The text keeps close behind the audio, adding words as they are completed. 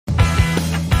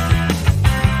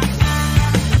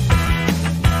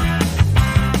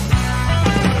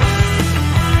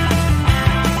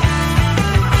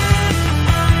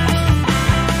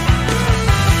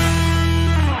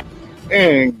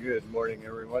morning,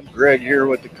 everyone. Greg here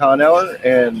with the Connellar,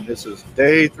 and this is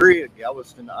day 3 at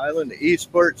Galveston Island, the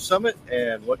Esports Summit.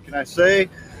 And what can I say?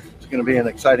 It's going to be an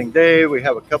exciting day. We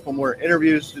have a couple more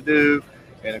interviews to do,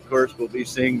 and of course, we'll be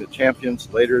seeing the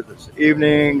champions later this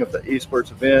evening of the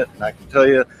Esports event. And I can tell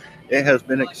you, it has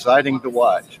been exciting to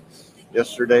watch.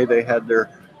 Yesterday, they had their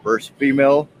first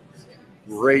female,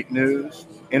 great news,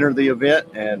 enter the event,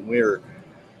 and we're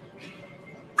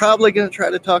probably going to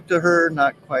try to talk to her.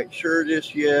 Not quite sure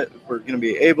just yet if we're going to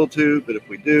be able to, but if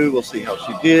we do, we'll see how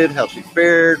she did, how she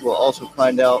fared. We'll also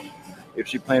find out if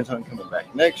she plans on coming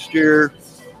back next year.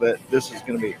 But this is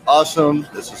going to be awesome.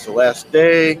 This is the last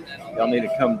day. Y'all need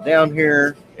to come down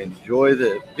here, enjoy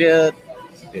the event.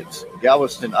 It's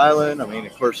Galveston Island. I mean,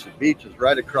 of course, the beach is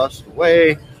right across the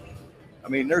way. I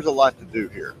mean, there's a lot to do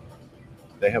here.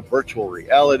 They have virtual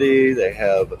reality. They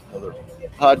have other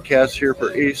podcasts here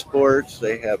for esports.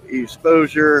 They have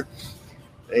exposure.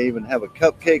 They even have a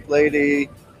cupcake lady.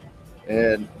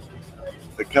 And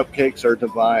the cupcakes are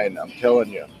divine, I'm telling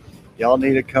you. Y'all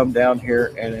need to come down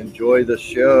here and enjoy the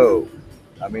show.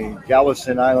 I mean,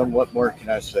 Galveston Island, what more can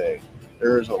I say?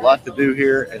 There's a lot to do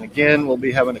here. And again, we'll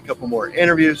be having a couple more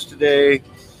interviews today.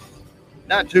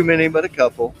 Not too many, but a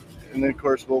couple. And then, of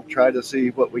course, we'll try to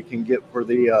see what we can get for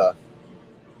the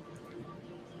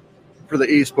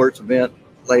esports event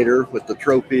later with the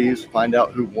trophies, find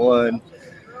out who won.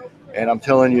 And I'm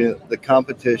telling you, the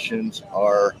competitions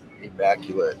are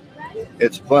immaculate.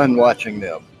 It's fun watching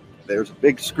them. There's a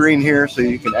big screen here so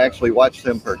you can actually watch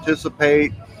them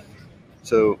participate.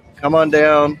 So come on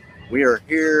down. We are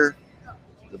here.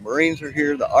 The Marines are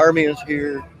here. The Army is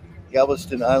here.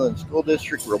 Galveston Island School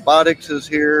District Robotics is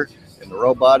here. And the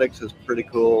robotics is pretty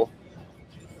cool.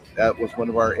 That was one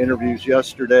of our interviews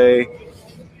yesterday.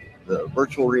 The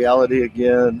virtual reality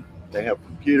again. They have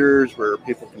computers where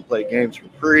people can play games for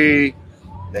free.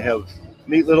 They have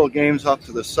neat little games off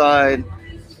to the side.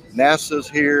 NASA's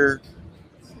here.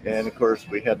 And of course,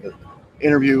 we had the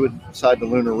interview inside the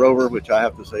lunar rover, which I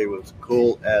have to say was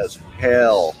cool as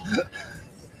hell.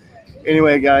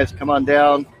 Anyway, guys, come on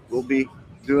down. We'll be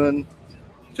doing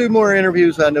 2 more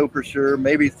interviews, I know for sure,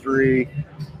 maybe 3.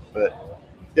 But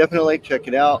definitely check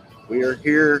it out. We are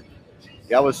here.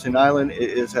 Galveston Island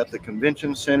is at the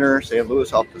Convention Center, St.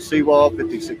 Louis off the seawall,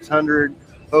 5600.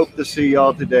 Hope to see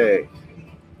y'all today.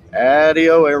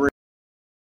 Adio, everyone.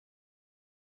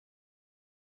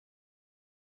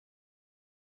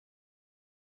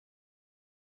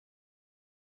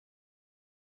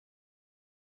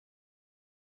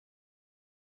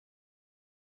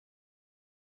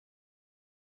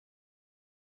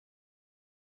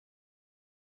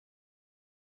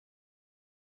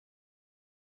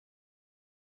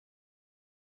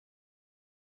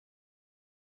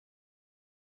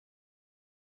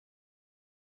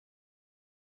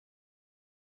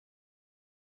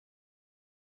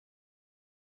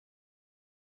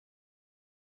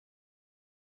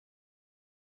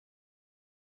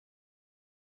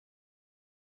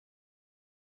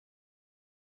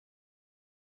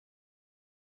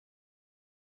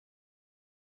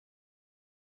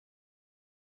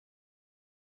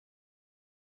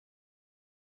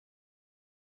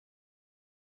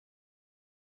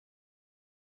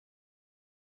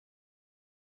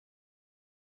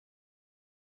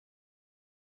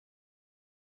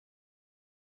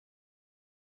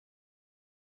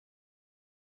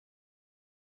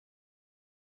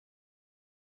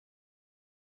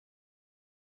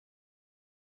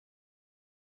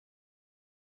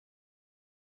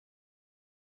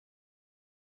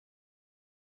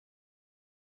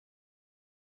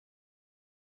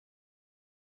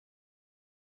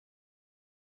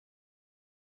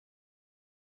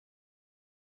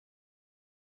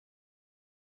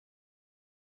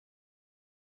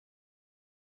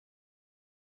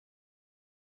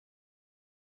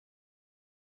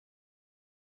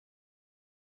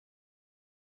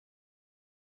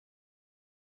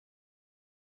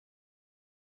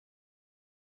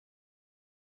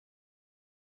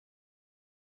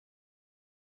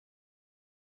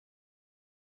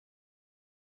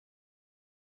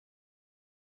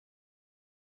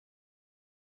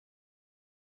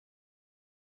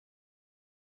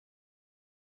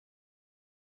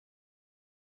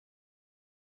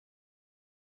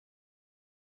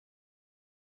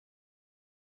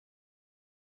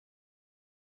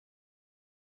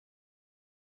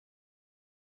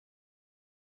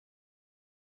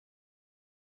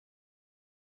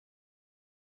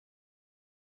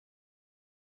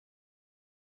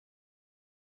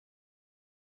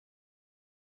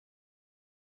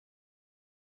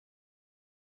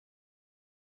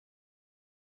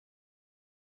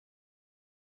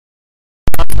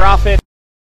 Profit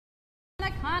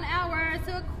Con Hour.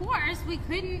 So of course we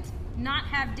couldn't not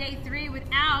have day 3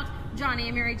 without Johnny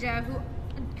and Mary Jo, who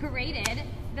curated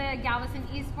the Galveston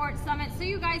Esports Summit. So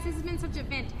you guys, this has been such a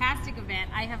fantastic event.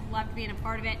 I have loved being a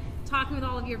part of it, talking with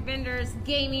all of your vendors,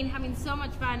 gaming, having so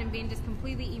much fun, and being just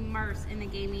completely immersed in the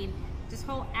gaming, this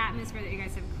whole atmosphere that you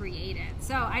guys have created.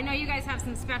 So I know you guys have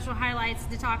some special highlights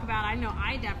to talk about. I know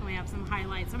I definitely have some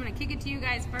highlights. I'm going to kick it to you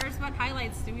guys first. What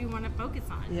highlights do we want to focus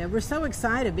on? Yeah, we're so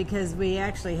excited because we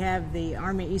actually have the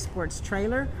Army Esports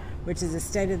trailer, which is a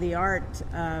state-of-the-art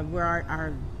where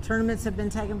our tournaments have been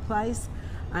taking place.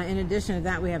 In addition to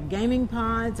that, we have gaming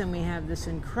pods, and we have this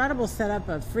incredible setup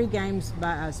of free games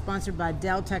sponsored by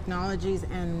Dell Technologies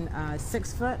and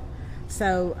 6 Foot.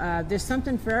 So there's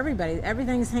something for everybody.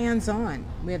 Everything's hands-on.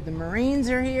 We have the Marines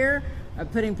are here,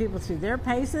 putting people through their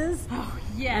paces. Oh,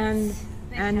 yes.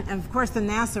 And of course the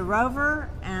NASA rover,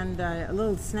 and a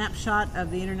little snapshot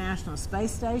of the International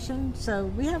Space Station. So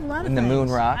we have a lot of things. And the moon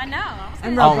rock. I know.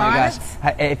 And oh my robotics.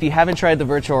 gosh. If you haven't tried the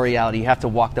virtual reality, you have to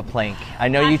walk the plank. I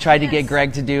know you tried to get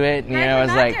Greg to do it. You know, I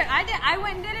was like, I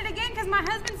went and did it again because my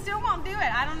husband still won't do it.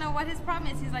 I don't know what his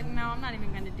problem is. He's like, no, I'm not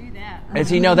even going to do that. and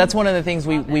so, you know, that's one of the things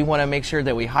we want to make sure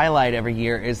that we highlight every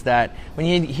year is that when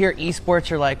you hear esports,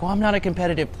 you're like, well, I'm not a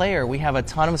competitive player. We have a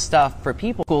ton of stuff for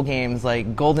people. Cool games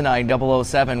like GoldenEye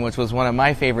 007, which was one of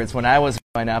my favorites when I was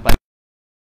growing up. All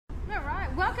right,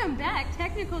 welcome back.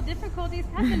 Technical difficulties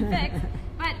have been fixed.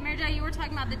 But Mary Jo, you were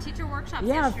talking about the teacher workshops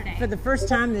yesterday. Yeah, for the first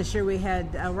time this year we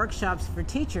had workshops for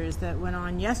teachers that went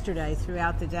on yesterday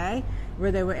throughout the day,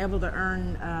 where they were able to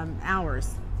earn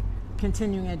hours,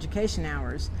 continuing education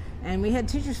hours. And we had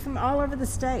teachers from all over the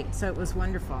state, so it was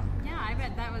wonderful. Yeah, I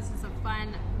bet that was just a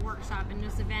fun workshop and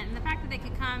just event. And the fact that they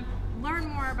could come learn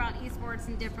more about esports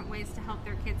and different ways to help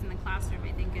their kids in the classroom,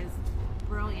 I think is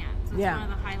brilliant. So it's one of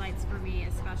the highlights for me,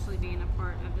 especially being a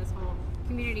part of this whole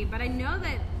community. But I know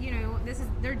that, you know,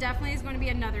 there definitely is going to be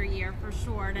another year for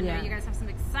sure. And I know you guys have some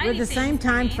exciting With the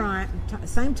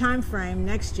same time frame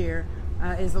next year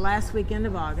is the last weekend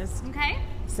of August. Okay.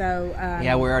 So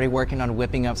yeah, we're already working on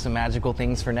whipping up some magical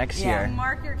things for next year.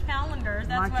 Mark your calendars.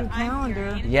 That's Mark your calendar.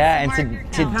 I'm hearing. Yeah, so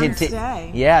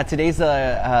and today's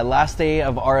the last day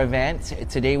of our event.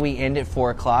 Today we end at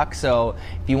 4 o'clock. So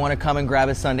if you want to come and grab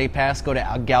a Sunday pass, go to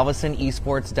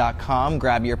galvestonesports.com,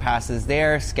 grab your passes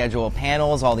there, schedule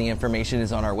panels. All the information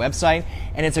is on our website,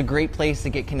 and it's a great place to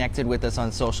get connected with us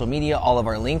on social media. All of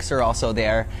our links are also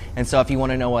there. And so if you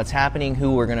want to know what's happening,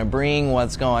 who we're going to bring,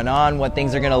 what's going on, what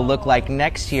things are going to look like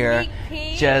next year,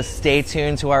 just stay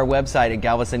tuned to our website at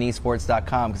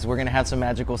galvestonesports.com, because we're going to have some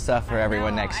magical stuff for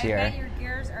everyone next year. I bet your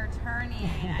gears are turning.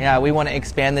 Yeah, we want to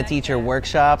expand the teacher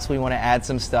workshops. We want to add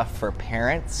some stuff for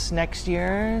parents next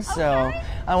year. So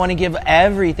I want to give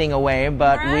everything away,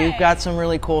 but we've got some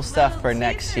really cool stuff for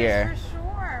next year. For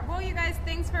sure. Well, you guys,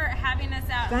 thanks for having us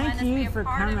out. Thank you for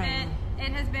coming.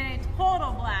 It has been a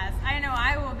total blast. I know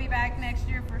I will be back next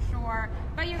year for sure.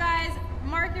 But you guys,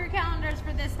 mark your calendars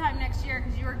for this time next year,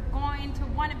 because you are going to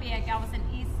want to be at Galveston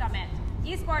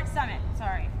Esports Summit.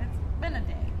 Sorry, it's been a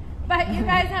day. But you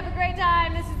guys have a great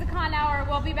time. This is the Con Hour.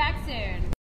 We'll be back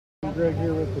soon. I'm Greg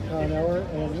here with the Con Hour,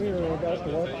 and we are about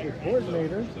to watch the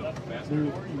coordinator,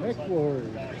 the MechWars.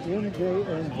 MJ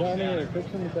and Johnny are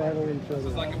fixing to battle each other.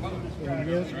 And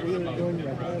yes, we are going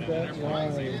to have that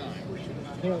live.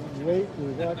 Can't wait to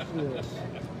watch this.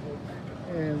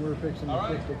 And we're fixing to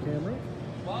fix the camera.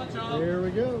 There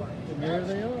we go. And there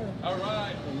they are. All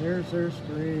right. And there's their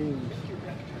screens.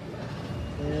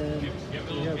 And we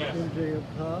have MJ up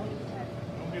top.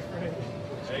 Don't be afraid.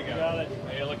 There you go. Got it.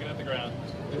 Hey, you're looking at the ground.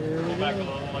 There we Pull back a go.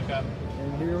 little, look up.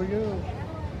 And here we go.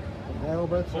 The battle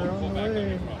butts are on the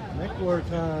way. MechWars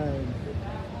time.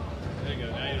 There you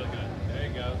go. Now you're looking at it. There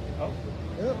you go. Oh.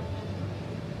 Yep.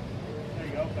 There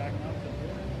you go. Backing up.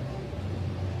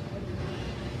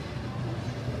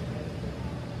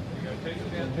 There you go. Take it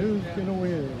And down. who's going to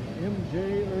win, MJ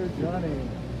or Johnny?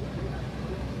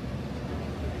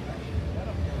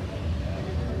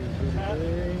 There's MJ.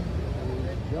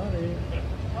 There's Johnny.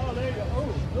 Oh, there you go.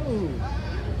 Oh,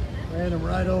 ran him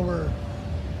right over.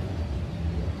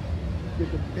 Get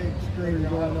the big screen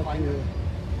going up here.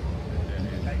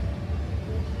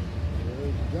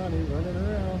 There's Johnny running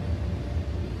around.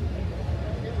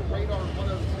 Radar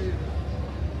 102.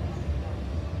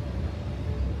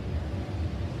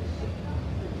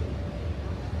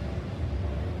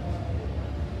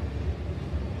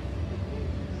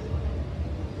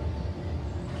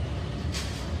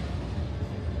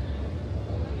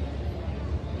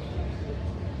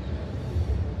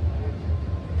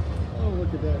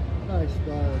 Look at that. Nice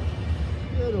dodge.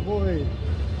 Good avoid.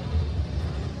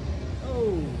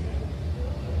 Oh.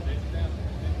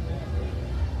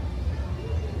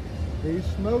 He's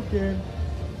smoking.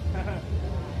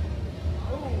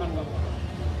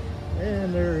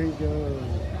 And there he goes.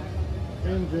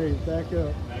 MJ's back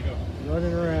up,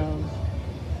 running around.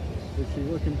 Is she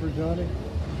looking for Johnny?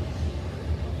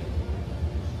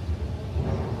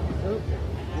 Oh,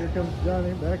 here comes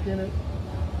Johnny, back in it.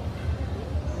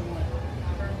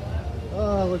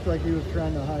 Oh, looks like he was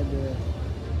trying to hide there.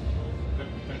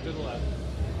 Turn to the left.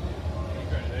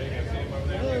 There you go. See him over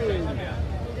there. Hey.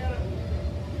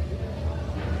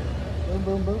 Boom,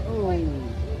 boom, boom. Oh.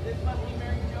 This must be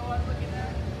Mary Jo I was looking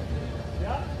at.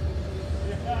 Yeah.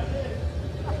 Yeah, it is.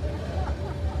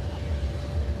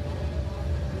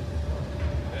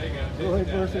 There you go. Floyd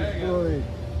versus Floyd.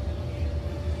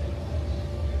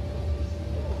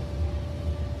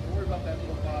 Don't worry about that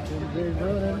football. MJ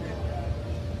running.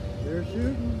 They're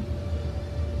shooting.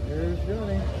 There's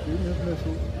Johnny shooting his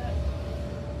missiles.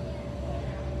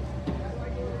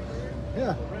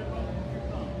 Yeah.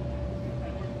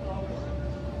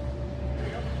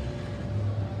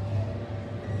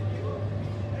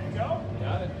 There you go.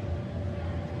 Got it.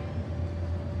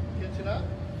 Catch it up.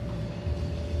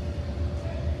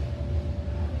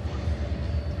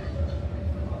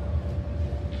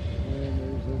 And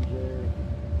there's MJ.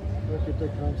 Look at the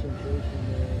concentration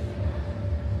there.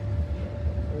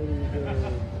 There you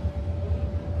go.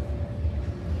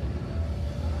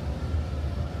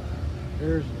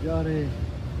 There's Johnny.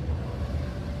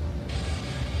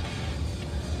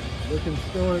 Looking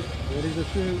stoic, ready to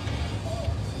shoot.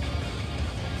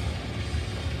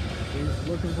 He's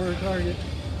looking for a target.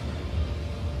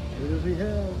 Who does he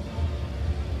have?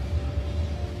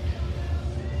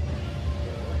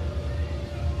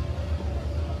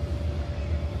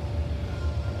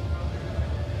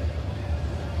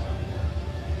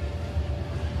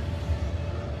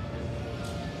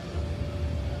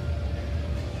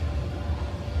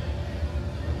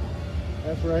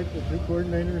 That's right, the two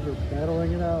coordinators are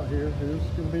battling it out here. Who's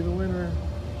going to be the winner?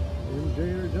 MJ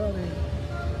or Johnny?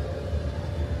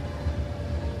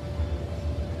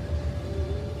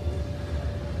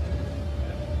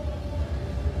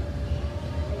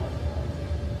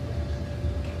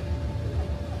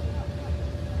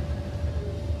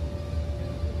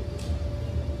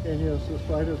 And yes, this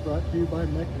fight is brought to you by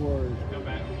MechWars. Come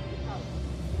back. All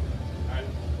right.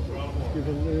 We're on Let's give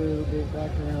a little bit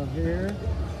background here.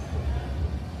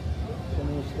 Some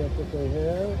of the stuff that they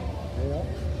have. Yeah.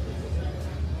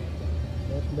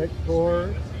 That's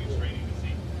MechWars.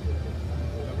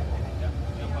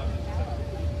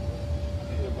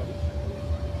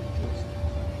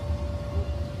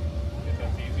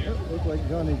 Looks like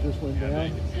Johnny just went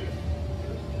down.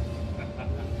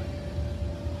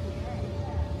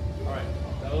 All right,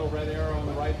 that little red arrow on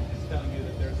the right is telling you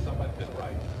that there's somebody to the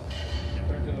right.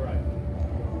 Turn to the right.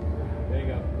 There you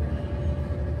go.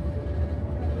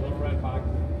 The little red box.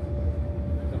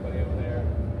 There's somebody over there.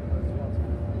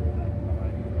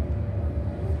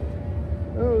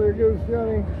 Oh, there goes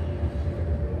Johnny.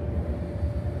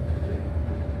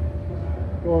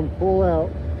 Going full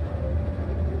out.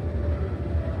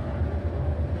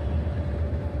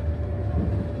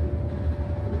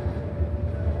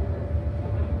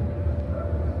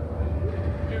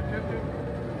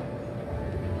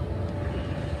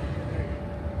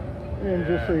 And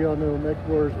just so y'all know,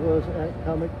 MechWars was at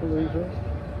Comic Palooza.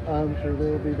 I'm sure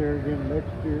they'll be there again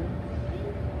next year.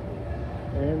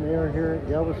 And they are here at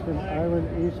Galveston Island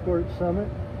Esports Summit.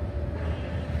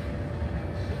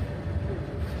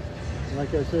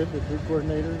 Like I said, the two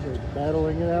coordinators are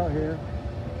battling it out here.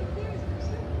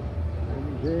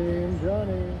 MJ and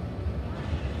Johnny.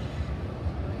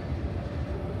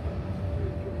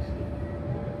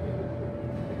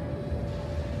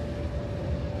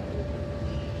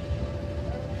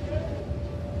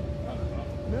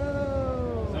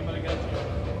 No! Somebody got you.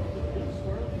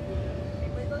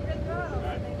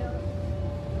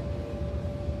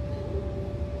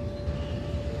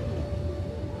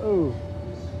 Oh.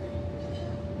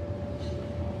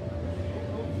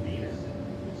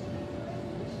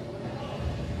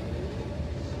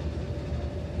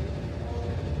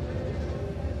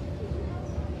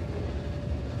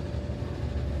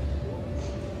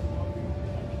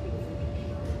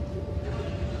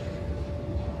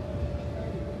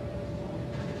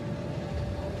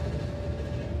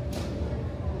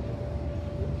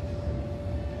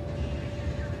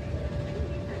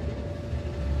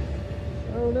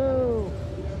 Oh no!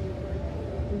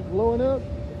 He's blowing up.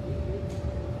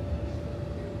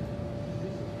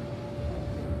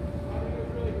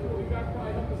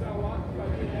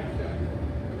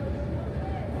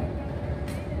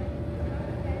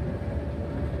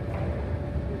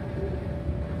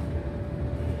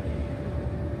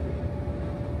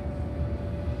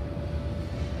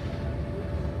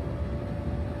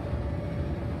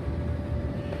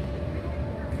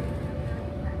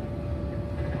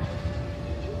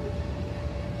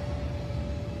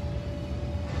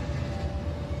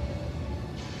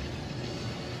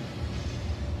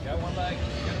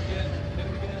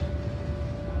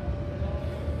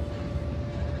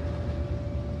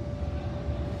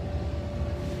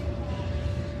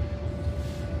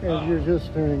 And you're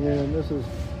just tuning in, this is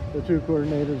the two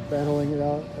coordinators battling it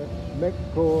out at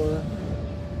MechWars.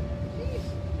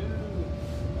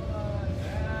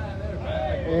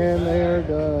 And they are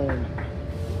done.